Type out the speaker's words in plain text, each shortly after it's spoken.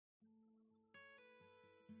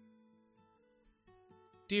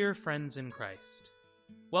Dear friends in Christ,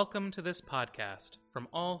 welcome to this podcast from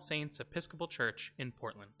All Saints Episcopal Church in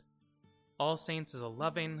Portland. All Saints is a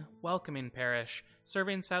loving, welcoming parish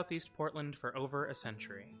serving Southeast Portland for over a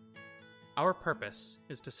century. Our purpose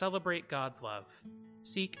is to celebrate God's love,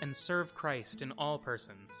 seek and serve Christ in all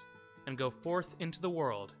persons, and go forth into the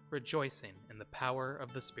world rejoicing in the power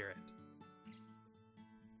of the Spirit.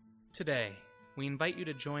 Today, we invite you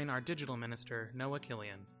to join our digital minister, Noah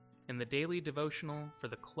Kilian, in the daily devotional for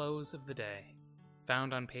the close of the day,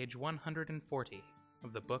 found on page 140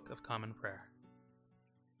 of the Book of Common Prayer.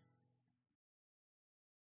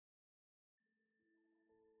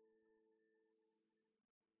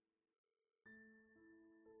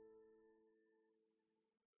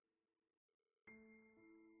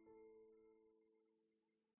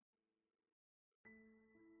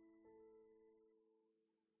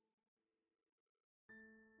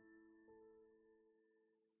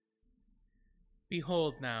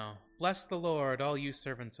 Behold now, bless the Lord, all you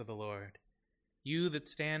servants of the Lord. You that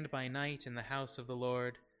stand by night in the house of the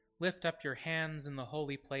Lord, lift up your hands in the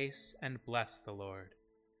holy place and bless the Lord.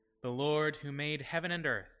 The Lord who made heaven and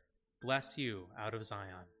earth, bless you out of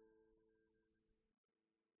Zion.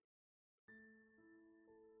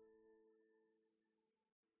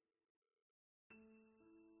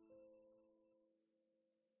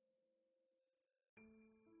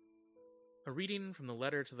 A reading from the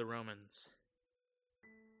letter to the Romans.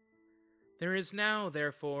 There is now,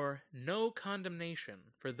 therefore, no condemnation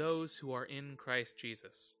for those who are in Christ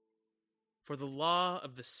Jesus. For the law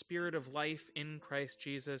of the Spirit of life in Christ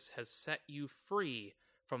Jesus has set you free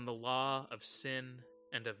from the law of sin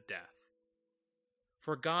and of death.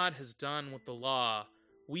 For God has done what the law,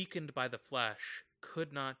 weakened by the flesh,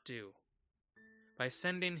 could not do. By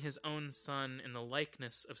sending his own Son in the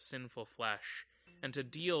likeness of sinful flesh, and to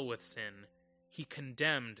deal with sin, he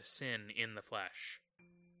condemned sin in the flesh,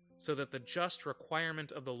 so that the just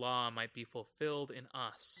requirement of the law might be fulfilled in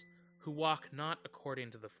us, who walk not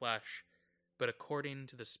according to the flesh, but according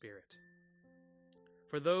to the Spirit.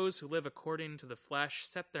 For those who live according to the flesh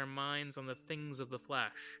set their minds on the things of the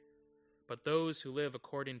flesh, but those who live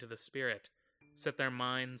according to the Spirit set their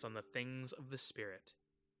minds on the things of the Spirit.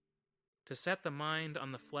 To set the mind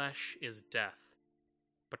on the flesh is death,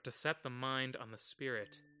 but to set the mind on the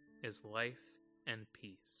Spirit is life and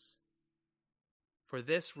peace. For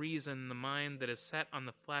this reason, the mind that is set on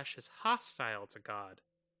the flesh is hostile to God.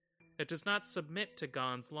 It does not submit to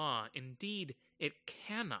God's law. Indeed, it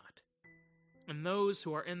cannot. And those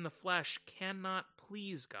who are in the flesh cannot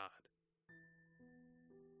please God.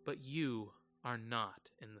 But you are not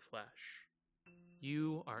in the flesh.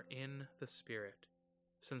 You are in the Spirit,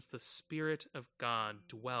 since the Spirit of God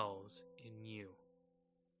dwells in you.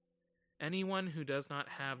 Anyone who does not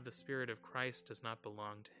have the Spirit of Christ does not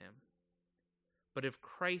belong to him. But if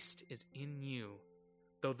Christ is in you,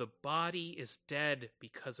 though the body is dead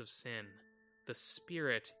because of sin, the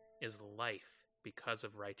Spirit is life because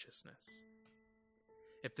of righteousness.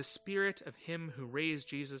 If the Spirit of him who raised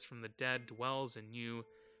Jesus from the dead dwells in you,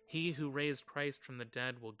 he who raised Christ from the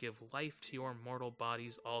dead will give life to your mortal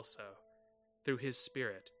bodies also, through his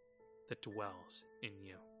Spirit that dwells in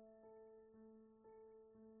you.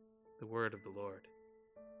 The word of the Lord.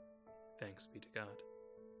 Thanks be to God.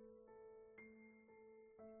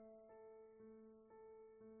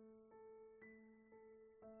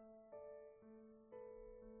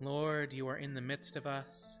 Lord, you are in the midst of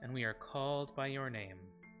us, and we are called by your name.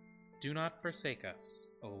 Do not forsake us,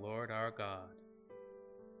 O Lord our God.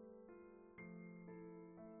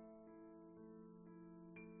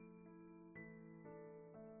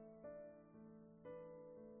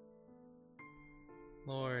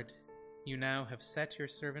 Lord, you now have set your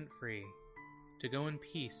servant free, to go in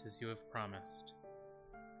peace as you have promised.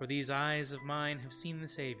 For these eyes of mine have seen the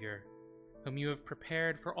Savior, whom you have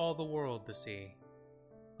prepared for all the world to see,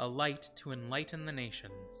 a light to enlighten the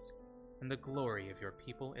nations, and the glory of your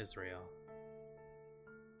people Israel.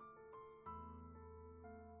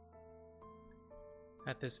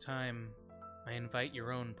 At this time, I invite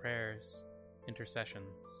your own prayers,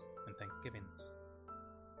 intercessions, and thanksgivings.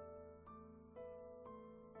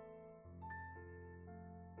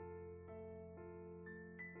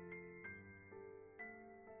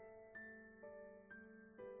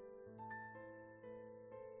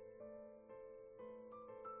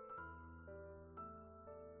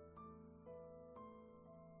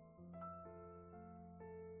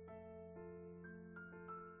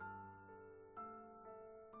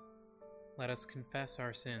 Let us confess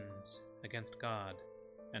our sins against God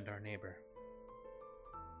and our neighbor.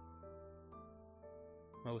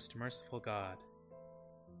 Most merciful God,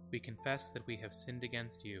 we confess that we have sinned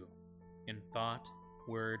against you in thought,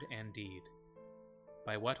 word, and deed,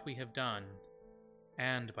 by what we have done,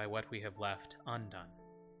 and by what we have left undone.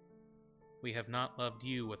 We have not loved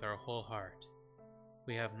you with our whole heart.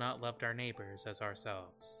 We have not loved our neighbors as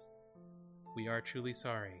ourselves. We are truly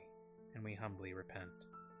sorry, and we humbly repent.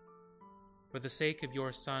 For the sake of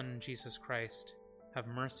your Son, Jesus Christ, have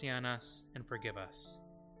mercy on us and forgive us,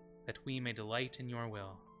 that we may delight in your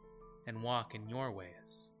will and walk in your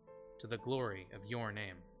ways, to the glory of your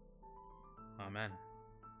name. Amen.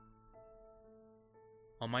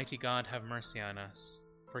 Almighty God, have mercy on us.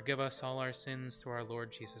 Forgive us all our sins through our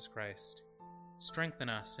Lord Jesus Christ. Strengthen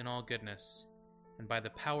us in all goodness, and by the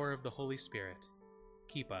power of the Holy Spirit,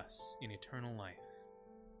 keep us in eternal life.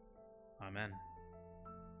 Amen.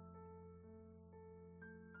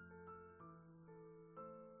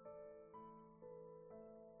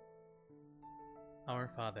 Our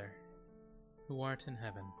Father, who art in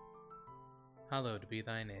heaven, hallowed be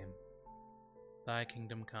thy name. Thy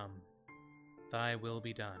kingdom come, thy will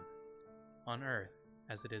be done, on earth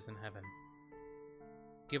as it is in heaven.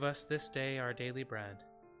 Give us this day our daily bread,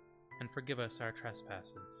 and forgive us our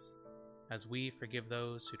trespasses, as we forgive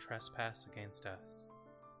those who trespass against us.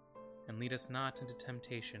 And lead us not into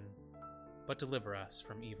temptation, but deliver us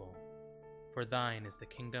from evil. For thine is the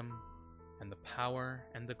kingdom, and the power,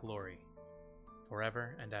 and the glory,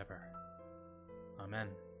 forever and ever. Amen.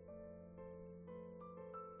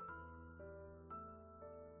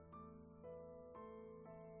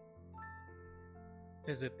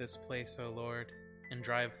 Visit this place, O Lord, and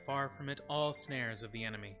drive far from it all snares of the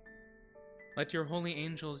enemy. Let your holy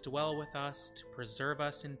angels dwell with us to preserve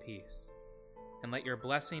us in peace, and let your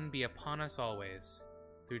blessing be upon us always,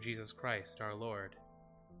 through Jesus Christ our Lord.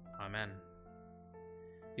 Amen.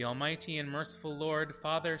 The Almighty and merciful Lord,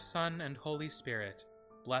 Father, Son, and Holy Spirit,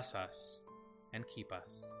 bless us and keep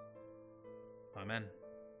us. Amen.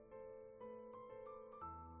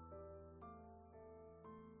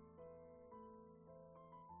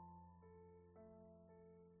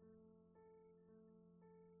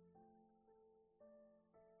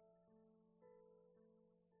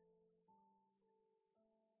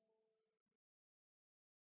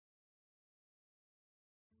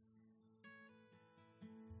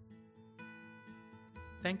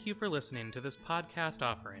 Thank you for listening to this podcast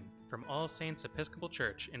offering from All Saints Episcopal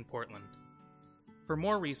Church in Portland. For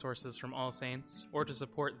more resources from All Saints, or to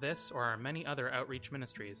support this or our many other outreach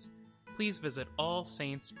ministries, please visit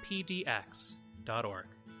allsaintspdx.org.